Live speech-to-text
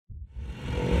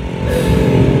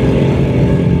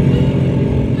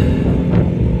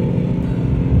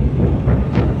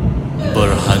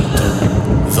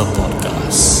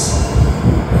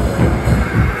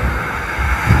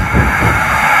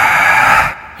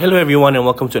Hello everyone and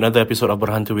welcome to another episode of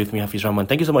Berhantu with me, Hafiz Rahman.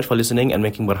 Thank you so much for listening and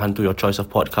making Berhantu your choice of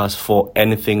podcast for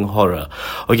anything horror.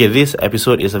 Okay, this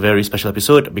episode is a very special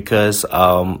episode because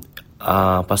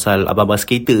pasal abang-abang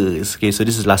skaters. Okay, so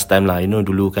this is last time lah. You know,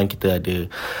 dulu kan kita ada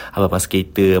abang-abang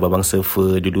skater, abang-abang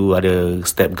surfer, dulu ada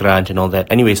step grunge and all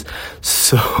that. Anyways,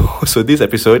 so this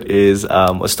episode is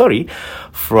a story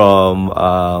from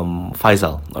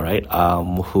Faisal, alright,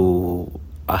 who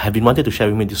have been wanted to share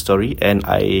with me this story, and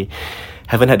I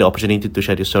haven't had the opportunity to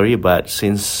share this story, but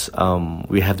since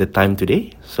we have the time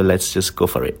today, so let's just go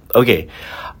for it. Okay,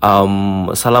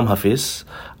 Salam Hafiz.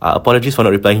 Apologies for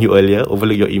not replying you earlier,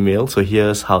 overlooked your email. So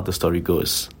here's how the story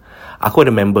goes. Aku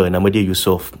ada member, nama dia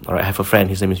Yusuf. Alright, I have a friend,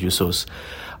 his name is Yusuf.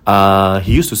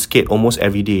 He used to skate almost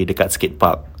every day dekat skate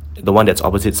park, the one that's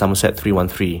opposite Somerset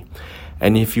 313.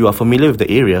 And if you are familiar with the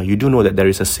area, you do know that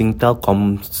there is a Singtel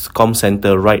com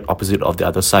center right opposite of the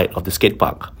other side of the skate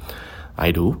park. I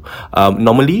do.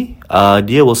 Normally,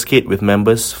 dia will skate with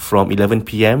members from 11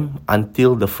 p.m.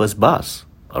 until the first bus.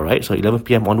 Alright, so 11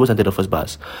 p.m. onwards until the first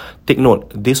bus. Take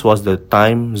note, this was the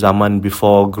time zaman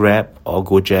before Grab or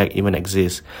Gojek even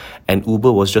exist, and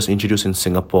Uber was just introduced in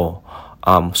Singapore.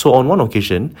 So on one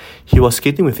occasion, he was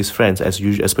skating with his friends as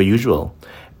per usual,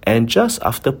 and just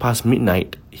after past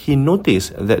midnight, he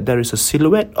noticed that there is a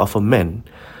silhouette of a man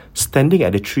standing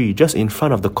at a tree just in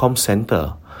front of the comm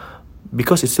center.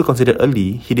 Because it's still considered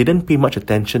early, he didn't pay much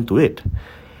attention to it.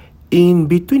 In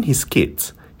between his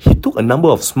skates, he took a number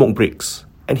of smoke breaks,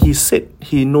 and he said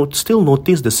he still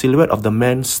noticed the silhouette of the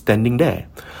man standing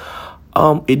there.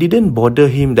 It didn't bother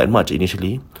him that much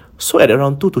initially. So at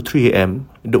around 2 to 3 a.m.,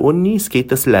 the only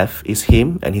skaters left is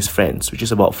him and his friends, which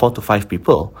is about 4 to 5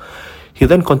 people. He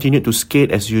then continued to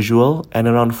skate as usual, and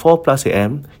around 4 plus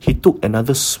a.m., he took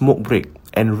another smoke break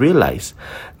and realized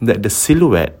that the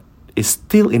silhouette is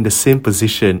still in the same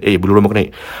position. Bulu roma aku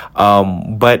naik.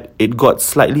 But it got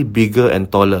slightly bigger and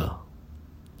taller.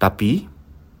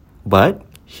 But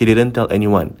he didn't tell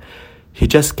anyone. He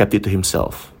just kept it to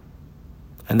himself.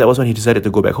 And that was when he decided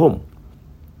to go back home.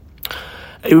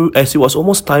 As it was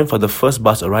almost time for the first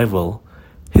bus arrival,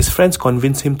 his friends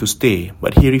convinced him to stay,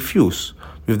 but he refused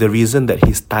with the reason that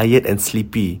he's tired and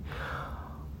sleepy.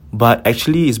 But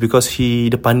actually it's because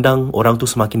dia pandang orang tu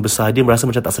semakin besar, dia merasa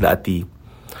macam tak sedar hati.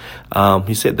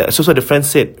 He said that, so the friend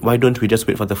said, why don't we just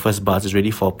wait for the first bus? It's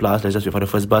already 4 plus, let's just wait for the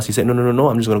first bus. He said, no,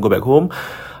 I'm just going to go back home.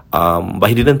 But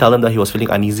he didn't tell them that he was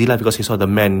feeling uneasy because he saw the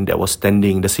man that was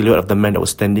standing, the silhouette of the man that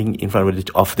was standing in front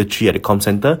of the tree at the comm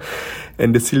center,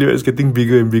 and the silhouette is getting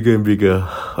bigger and bigger and bigger.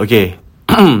 Okay.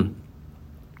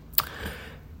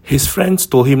 His friends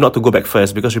told him not to go back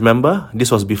first because remember,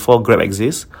 this was before Grab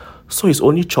exists, so his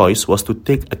only choice was to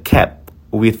take a cab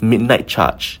with midnight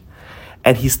charge.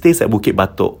 And he stays at Bukit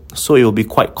Batok, so it will be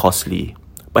quite costly.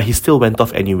 But he still went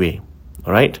off anyway.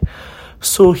 Alright?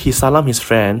 So he salam his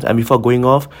friend, and before going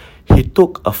off, he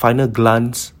took a final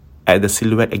glance at the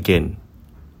silhouette again.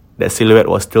 That silhouette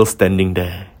was still standing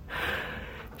there.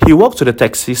 He walked to the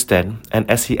taxi stand, and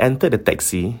as he entered the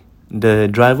taxi, the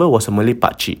driver was a Malay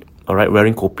pakcik, alright,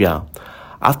 wearing kopiah.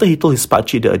 After he told his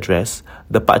pakcik the address,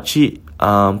 the pakcik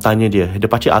tanya dia. The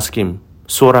pakcik asked him,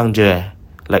 "Sorang je?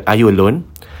 Like, are you alone?"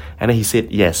 And then he said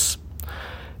yes.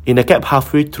 In the cab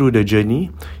halfway through the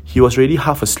journey, he was already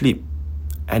half asleep.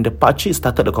 And the pakcik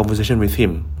started a conversation with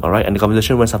him. Alright, and the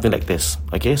conversation went something like this.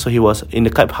 Okay, so he was in the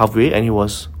cab halfway and he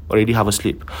was already half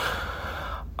asleep.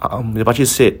 The pakcik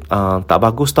said, tak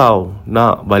bagus tau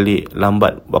nak balik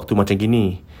lambat waktu macam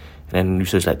gini. And then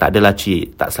Yusuf was like, tak adalah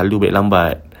cik, tak selalu balik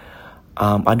lambat.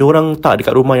 Ada orang tak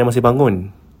dekat rumah yang masih bangun?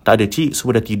 Tak ada cik,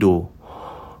 semua dah tidur.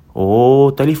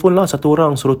 Oh, telefon lah satu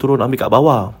orang, suruh turun ambil kat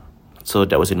bawah. So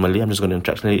that was in Malay. I'm just going to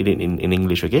translate it in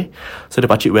English, okay? So the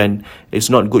pakcik went,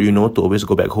 it's not good, to always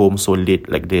go back home so late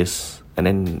like this. And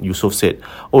then Yusuf said,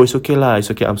 oh, it's okay lah, it's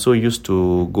okay. I'm so used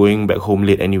to going back home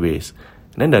late anyways.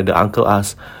 And then the uncle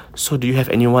asked, so do you have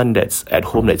anyone that's at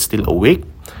home that's still awake?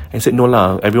 And he said, no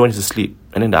lah, everyone is asleep.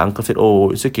 And then the uncle said, oh,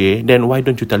 it's okay. Then why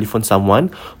don't you telephone someone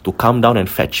to come down and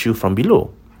fetch you from below?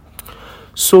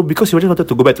 So because he just wanted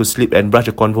to go back to sleep and brush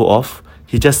the convo off,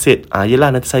 he just said, yelah,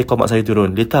 nanti saya call mak saya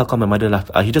turun. Later I'll call my mother lah.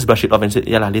 He just brushed it off and said,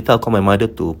 yelah, later I'll call my mother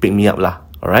to pick me up lah.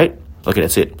 Alright? Okay,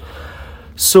 that's it.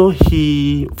 So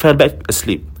he fell back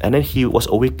asleep. And then he was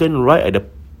awakened right at the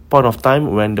point of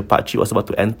time when the pakcik was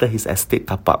about to enter his estate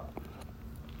car park.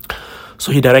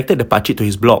 So he directed the pakcik to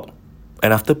his block.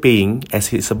 And after paying,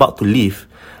 as he's about to leave,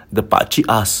 the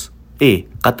pakcik asked,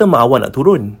 kata mak awak nak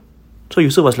turun. So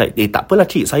Yusuf was like, tak apalah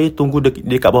cik, saya tunggu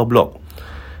dekat bawah blok.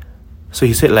 So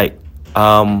he said like,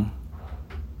 I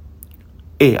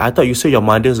thought you said your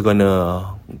mother's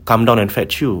gonna come down and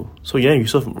fetch you. So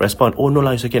Yusuf respond, oh no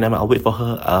lah, it's okay, I'll wait for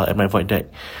her at my void deck.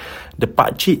 The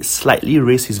pakcik slightly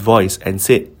raised his voice and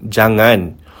said,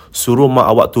 jangan, suruh mak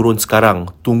awak turun sekarang,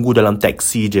 tunggu dalam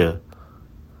taksi je.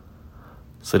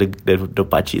 So the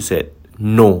pakcik said,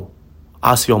 no,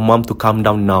 ask your mom to come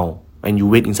down now and you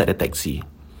wait inside the taxi.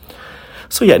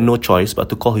 So he had no choice but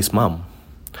to call his mom.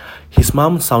 His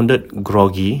mom sounded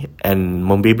groggy and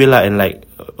membebel lah, and like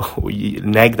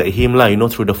nagged at him lah,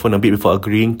 through the phone a bit before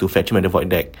agreeing to fetch him at the void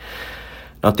deck.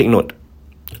 Now take note,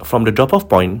 from the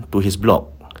drop-off point to his block,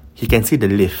 he can see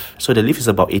the lift. So the lift is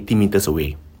about 80 meters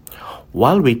away.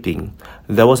 While waiting,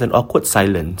 there was an awkward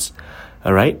silence,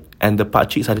 alright? And the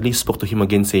pakcik suddenly spoke to him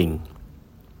again saying,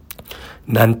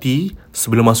 nanti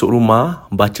sebelum masuk rumah,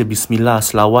 baca bismillah,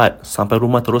 selawat, sampai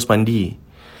rumah terus mandi.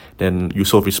 Then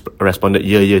Yusuf responded,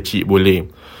 yeah, cik, boleh.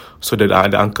 So the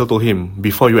uncle told him,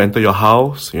 before you enter your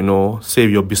house, say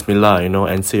your bismillah,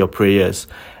 and say your prayers.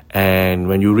 And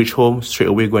when you reach home, straight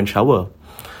away go and shower.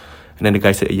 And then the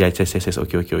guy said, yes,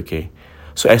 okay.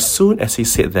 So as soon as he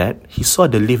said that, he saw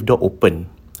the lift door open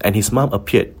and his mom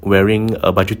appeared wearing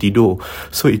a baju tidur.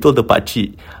 So he told the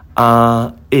pakcik,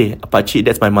 pakcik,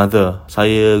 that's my mother.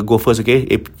 Saya go first, okay?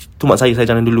 Tu mak saya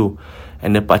jalan dulu.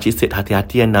 And the pakcik said,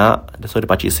 hati-hati anak. So the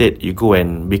pakcik said, you go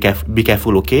and be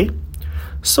careful, okay?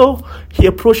 So he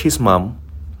approached his mom.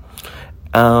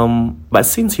 But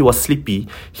since he was sleepy,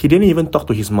 he didn't even talk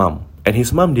to his mom. And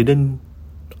his mom didn't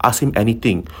ask him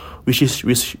anything, which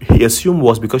he assumed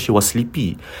was because she was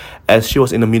sleepy, as she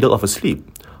was in the middle of a sleep.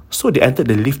 So they entered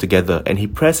the lift together and he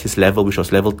pressed his level, which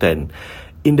was level 10.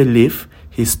 In the lift,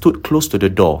 he stood close to the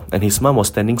door and his mom was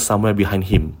standing somewhere behind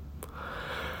him.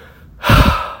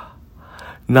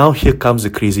 Now here comes the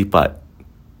crazy part.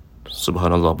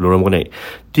 Subhanallah, belum naik.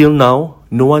 Till now,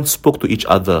 no one spoke to each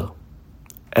other.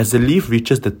 As the lift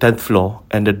reaches the 10th floor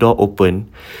and the door opened,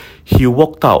 he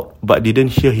walked out but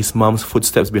didn't hear his mom's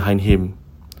footsteps behind him.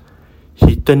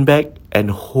 He turned back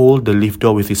and held the lift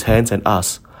door with his hands and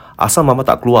asked, asal mama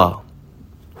tak keluar?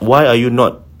 Why are you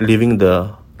not leaving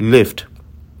the lift?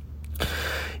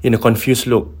 In a confused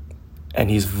look, and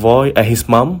his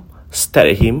mom stared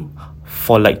at him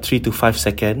for like 3 to 5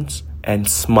 seconds and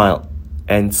smiled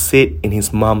and said in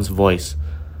his mom's voice,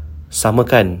 sama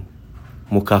kan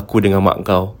muka aku dengan mak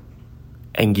kau?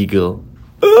 And giggle.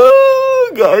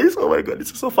 Guys, oh my god, this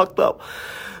is so fucked up.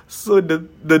 So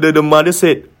the mother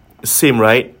said, same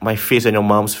right? My face and your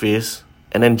mom's face.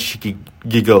 And then she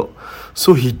giggled.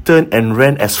 So he turned and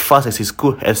ran as fast as he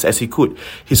could.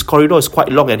 His corridor is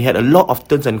quite long and he had a lot of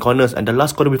turns and corners. And the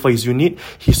last corner before his unit,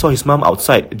 he saw his mom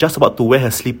outside, just about to wear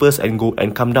her slippers and go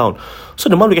and come down. So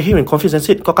the mom looked at him and confused and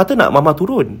said, kau kata nak mama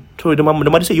turun? So the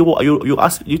mother said,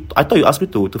 I thought you asked me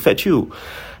to fetch you.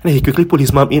 And then he quickly pulled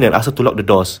his mom in and asked her to lock the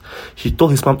doors. He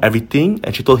told his mom everything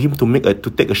and she told him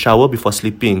to take a shower before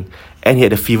sleeping. And he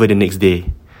had a fever the next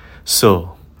day.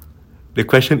 So the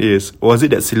question is, was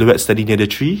it that silhouette standing near the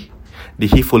tree?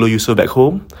 Did he follow Yusuf back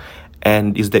home?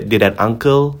 And did that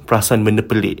uncle perasan benda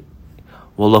pelik?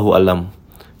 Wallahu alam.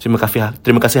 Terima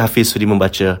kasih Hafiz sudi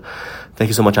membaca. Thank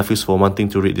you so much Hafiz for wanting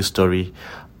to read this story.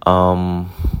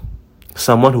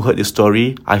 Someone who heard this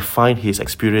story, I find his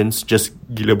experience just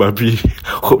gila babi.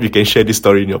 Hope you can share this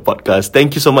story in your podcast.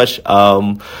 Thank you so much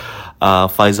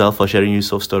Faisal for sharing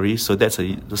Yusuf's story. So that's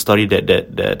the story that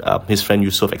his friend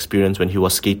Yusuf experienced when he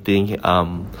was skating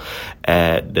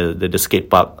at the skate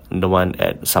park, the one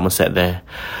at Somerset there.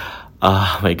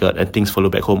 My god, and things follow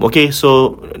back home. Okay,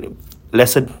 so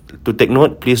lesson to take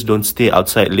note, please don't stay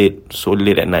outside so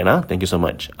late at night. Thank you so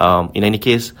much. In any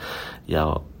case,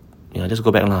 just go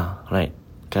back lah, right?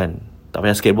 Kan, tak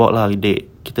payah skateboard lah, dek.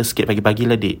 Kita skate pagi-pagi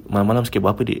lah, dek. Malam-malam skate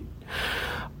buat apa, dek?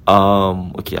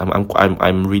 Okay,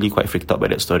 I'm really quite freaked out by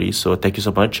that story. So thank you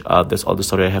so much. That's all the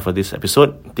story I have for this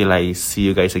episode. Till I see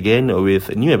you guys again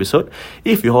with a new episode.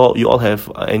 If you all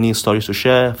have any stories to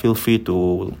share, feel free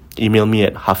to email me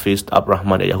at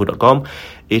hafizabdrahman@yahoo.com,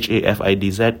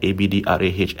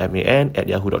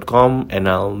 HAFIZABDRAHMAN@yahoo.com, and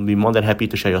I'll be more than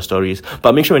happy to share your stories.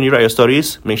 But make sure when you write your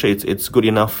stories, make sure it's good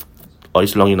enough or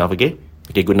it's long enough. Okay,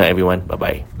 good night everyone. Bye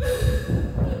bye.